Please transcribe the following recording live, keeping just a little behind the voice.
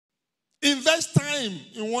Invest time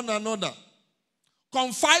in one another.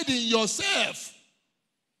 Confide in yourself.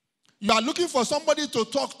 You are looking for somebody to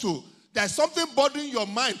talk to. There's something bothering your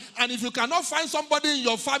mind. And if you cannot find somebody in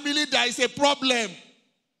your family, there is a problem.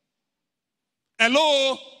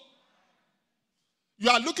 Hello? You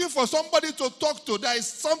are looking for somebody to talk to. There is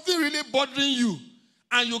something really bothering you.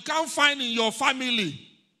 And you can't find in your family.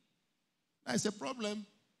 There is a problem.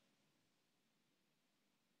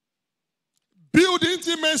 Build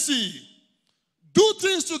intimacy. Do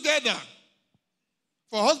things together.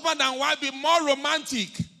 For husband and wife, be more romantic.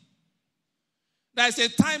 There is a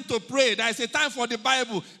time to pray. There is a time for the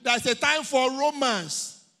Bible. There is a time for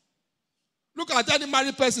romance. Look at any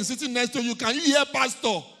married person sitting next to you. Can you hear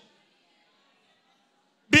pastor?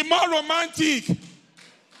 Be more romantic.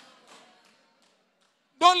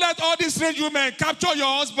 Don't let all these strange women capture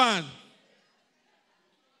your husband.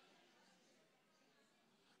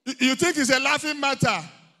 You think it's a laughing matter?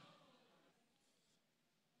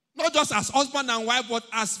 Not just as husband and wife, but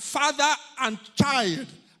as father and child,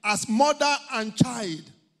 as mother and child.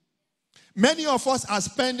 Many of us are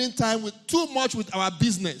spending time too much with our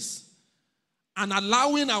business and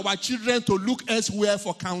allowing our children to look elsewhere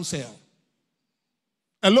for counsel.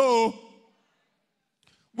 Hello?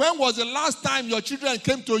 When was the last time your children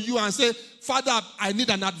came to you and said, Father, I need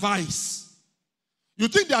an advice? You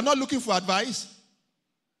think they are not looking for advice?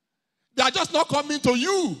 They are just not coming to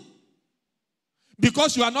you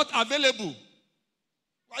because you are not available.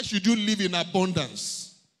 Why should you live in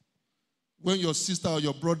abundance when your sister or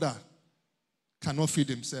your brother cannot feed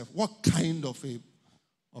himself? What kind of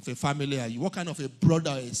a family are you? What kind of a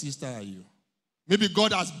brother or a sister are you? Maybe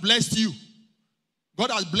God has blessed you.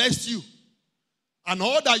 God has blessed you. And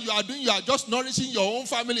all that you are doing, you are just nourishing your own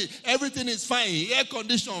family. Everything is fine. Air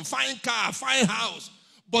condition, fine car, fine house.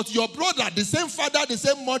 But your brother, the same father, the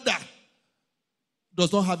same mother,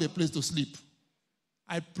 does not have a place to sleep.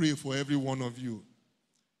 I pray for every one of you.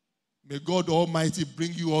 May God Almighty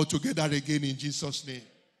bring you all together again in Jesus' name.